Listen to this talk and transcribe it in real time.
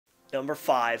Number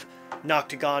 5,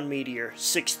 Noctigon Meteor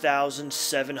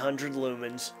 6,700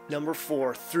 lumens. Number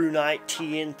 4, Thrunite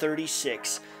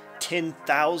TN36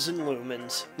 10,000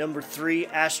 lumens. Number 3,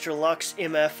 Astrolux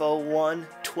MF01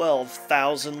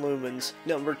 12,000 lumens.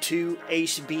 Number 2,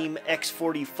 Acebeam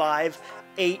X45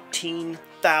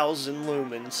 18,000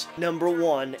 lumens. Number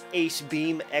 1,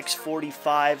 Acebeam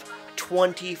X45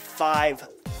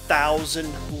 25,000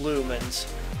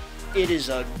 lumens. It is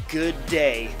a good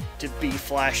day to be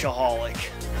flashaholic.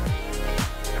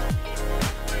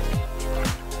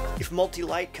 If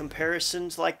multi-light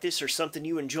comparisons like this are something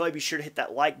you enjoy, be sure to hit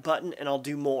that like button and I'll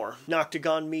do more.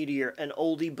 Noctigon Meteor, an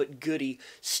oldie but goodie,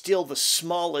 still the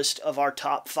smallest of our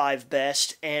top 5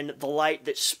 best, and the light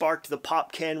that sparked the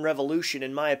pop can revolution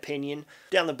in my opinion.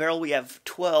 Down the barrel we have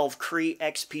 12 Cree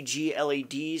XPG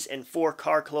LEDs and 4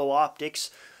 Carclo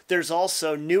optics. There's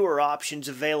also newer options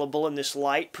available in this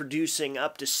light, producing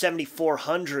up to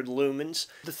 7,400 lumens.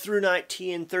 The Thrunite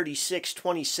TN36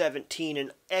 2017,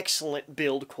 an excellent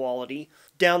build quality.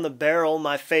 Down the barrel,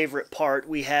 my favorite part,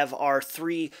 we have our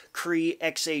 3 Cree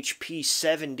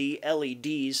XHP70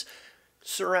 LEDs,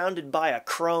 surrounded by a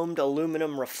chromed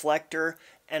aluminum reflector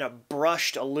and a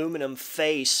brushed aluminum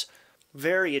face.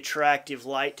 Very attractive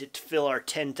light to fill our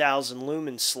 10,000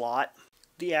 lumen slot.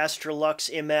 The Astrolux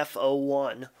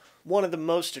MF01. One of the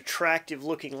most attractive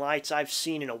looking lights I've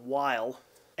seen in a while.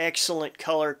 Excellent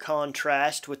color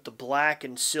contrast with the black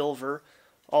and silver.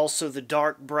 Also the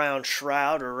dark brown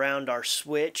shroud around our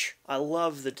switch. I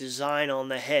love the design on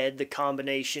the head. The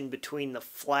combination between the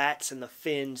flats and the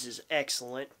fins is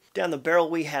excellent. Down the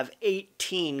barrel we have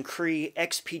 18 Cree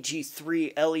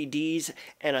XPG3 LEDs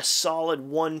and a solid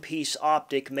one-piece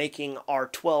optic, making our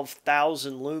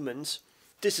 12,000 lumens.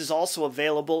 This is also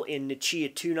available in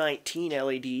Nichia 219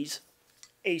 LEDs.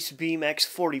 Acebeam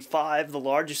X45, the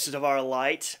largest of our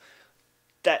lights.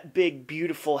 That big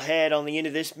beautiful head on the end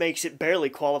of this makes it barely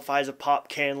qualify as a pop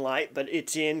can light, but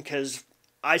it's in because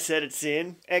I said it's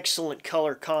in. Excellent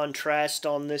color contrast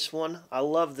on this one. I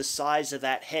love the size of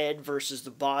that head versus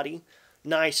the body.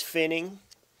 Nice finning.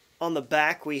 On the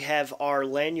back we have our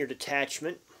lanyard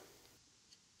attachment.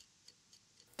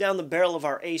 Down the barrel of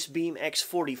our Acebeam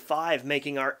X45,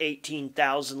 making our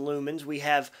 18,000 lumens, we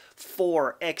have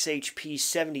 4 XHP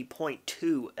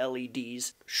 70.2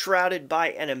 LEDs, shrouded by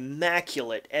an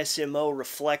immaculate SMO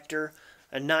reflector,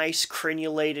 a nice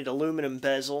crenulated aluminum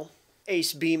bezel.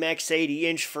 Acebeam X80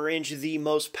 inch for inch, the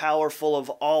most powerful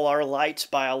of all our lights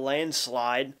by a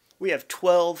landslide. We have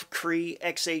 12 Cree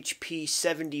XHP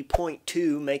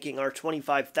 70.2, making our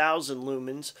 25,000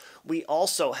 lumens. We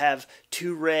also have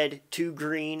 2 red, 2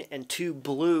 green, and 2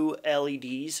 blue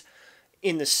LEDs.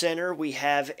 In the center, we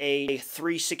have a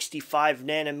 365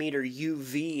 nanometer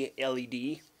UV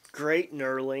LED. Great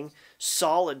knurling,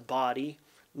 solid body,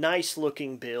 nice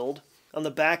looking build. On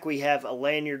the back, we have a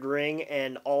lanyard ring,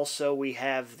 and also we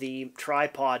have the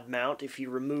tripod mount if you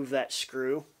remove that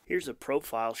screw. Here's a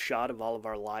profile shot of all of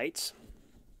our lights.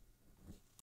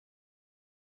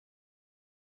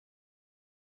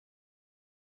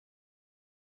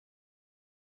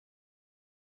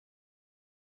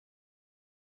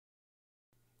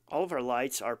 All of our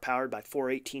lights are powered by 4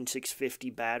 18650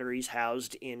 batteries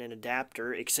housed in an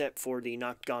adapter, except for the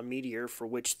Noctigon Meteor, for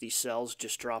which the cells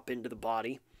just drop into the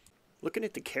body. Looking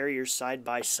at the carriers side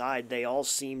by side, they all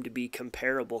seem to be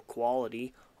comparable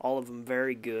quality, all of them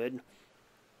very good.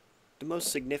 The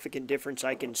most significant difference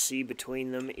I can see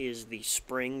between them is the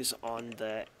springs on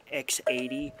the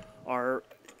X80 are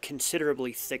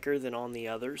considerably thicker than on the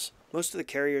others. Most of the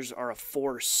carriers are a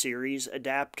 4 series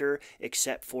adapter,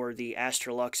 except for the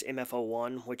Astrolux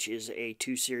MF01, which is a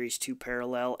 2 series 2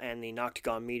 parallel, and the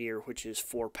Noctigon Meteor, which is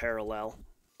 4 parallel.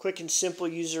 Quick and simple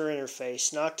user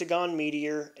interface. Noctigon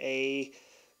Meteor, a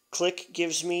click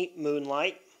gives me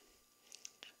moonlight,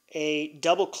 a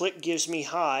double click gives me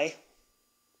high,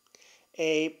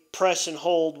 a press and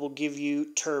hold will give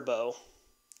you turbo.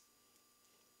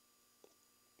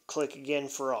 Click again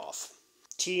for off.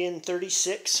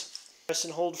 TN36, press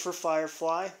and hold for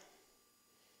firefly,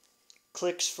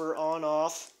 clicks for on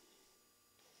off,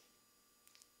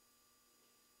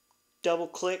 double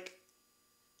click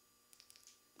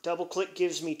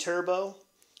gives me turbo,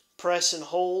 press and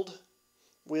hold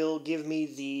will give me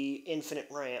the infinite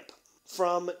ramp.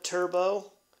 From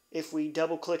turbo, if we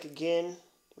double click again,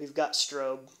 we've got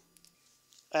strobe.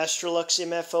 Astrolux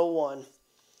MF01.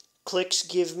 Clicks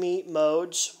give me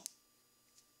modes.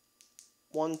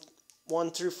 1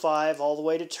 through 5 all the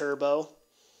way to turbo.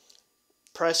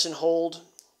 Press and hold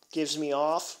gives me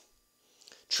off.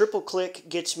 Triple click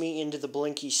gets me into the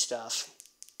blinky stuff.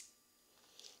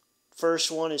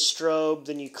 First one is strobe,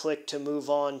 then you click to move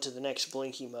on to the next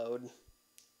blinky mode.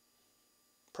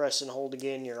 Press and hold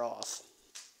again, you're off.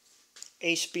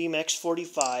 Acebeam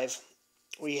X45,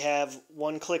 we have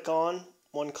one click on,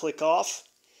 one click off.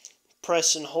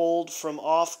 Press and hold from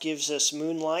off gives us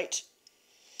moonlight.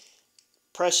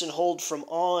 Press and hold from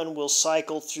on will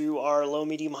cycle through our low,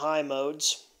 medium, high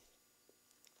modes.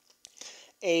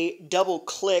 A double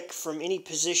click from any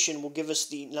position will give us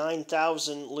the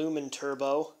 9000 lumen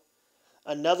turbo.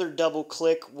 Another double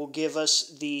click will give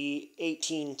us the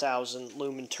 18,000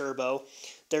 lumen turbo.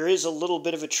 There is a little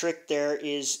bit of a trick there,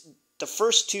 is the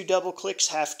first two double clicks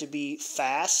have to be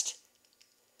fast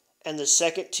and the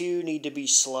second two need to be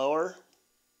slower.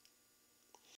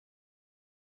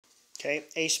 Okay,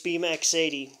 Acebeam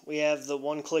X80, we have the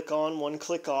one click on, one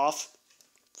click off.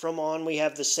 From on we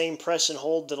have the same press and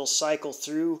hold that'll cycle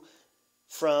through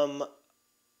from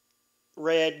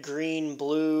red, green,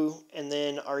 blue, and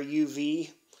then our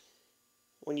UV.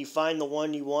 When you find the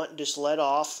one you want, just let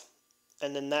off,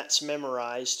 and then that's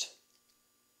memorized.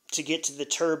 To get to the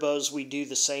turbos, we do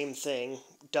the same thing.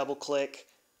 Double click,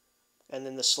 and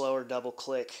then the slower double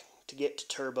click to get to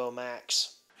turbo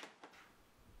max.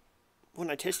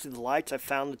 When I tested the lights, I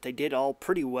found that they did all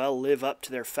pretty well live up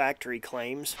to their factory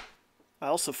claims. I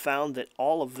also found that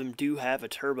all of them do have a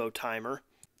turbo timer.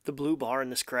 The blue bar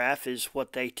in this graph is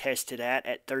what they tested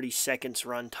at 30 seconds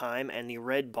run time, and the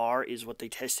red bar is what they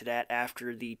tested at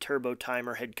after the turbo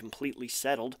timer had completely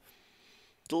settled.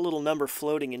 The little number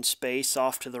floating in space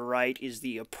off to the right is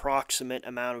the approximate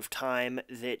amount of time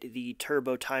that the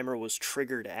turbo timer was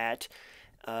triggered at.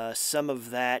 Some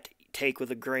of that take with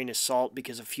a grain of salt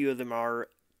because a few of them are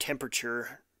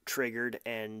temperature triggered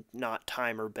and not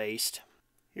timer based.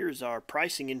 Here's our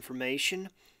pricing information.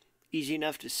 Easy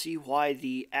enough to see why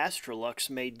the Astrolux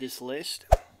made this list.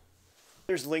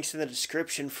 There's links in the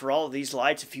description for all of these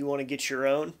lights if you want to get your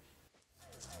own.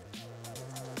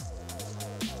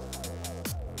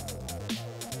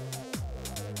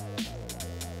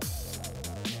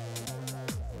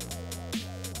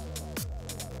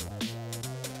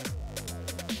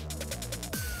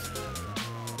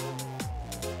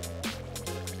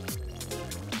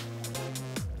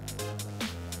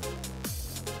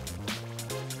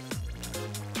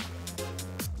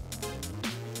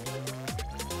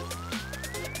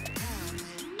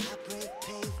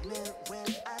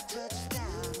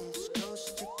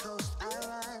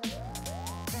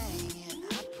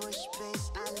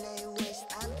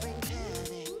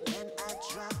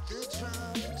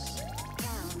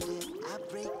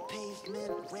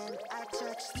 When I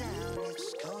touch down,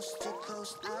 it's coast to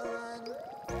coast, I run.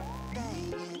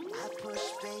 Bang it, I push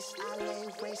space, I lay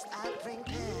waste, I bring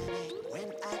panic.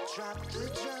 When I drop the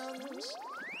drums,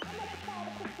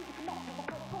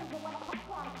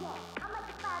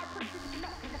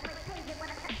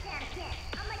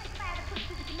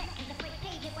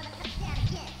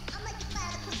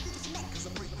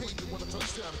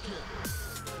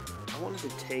 I wanted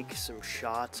to take some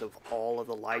shots of all of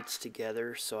the lights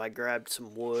together, so I grabbed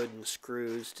some wood and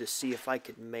screws to see if I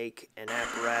could make an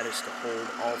apparatus to hold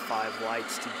all 5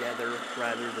 lights together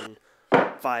rather than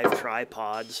 5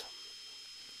 tripods.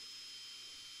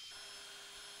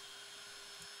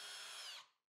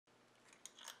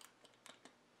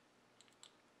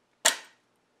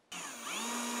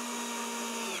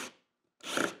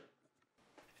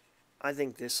 I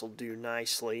think this will do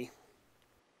nicely.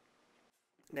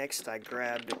 Next, I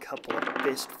grabbed a couple of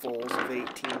fistfuls of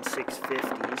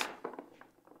 18650s.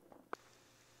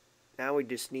 Now we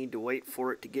just need to wait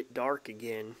for it to get dark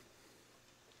again.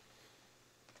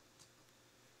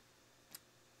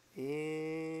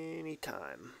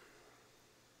 Anytime.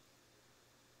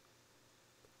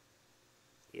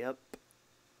 Yep.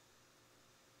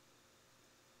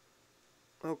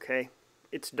 Okay,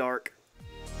 it's dark.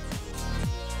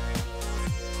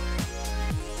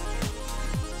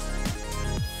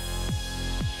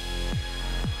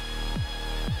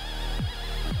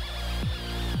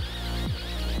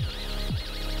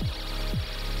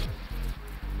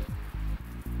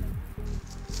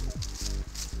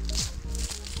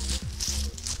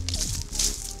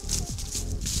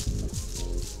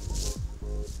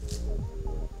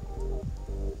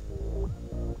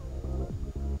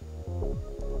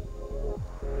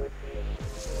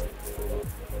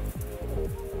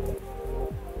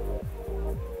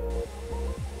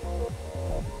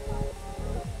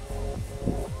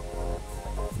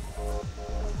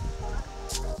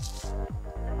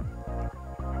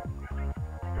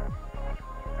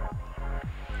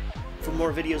 For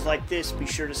more videos like this, be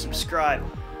sure to subscribe.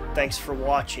 Thanks for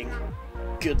watching.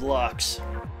 Good lucks.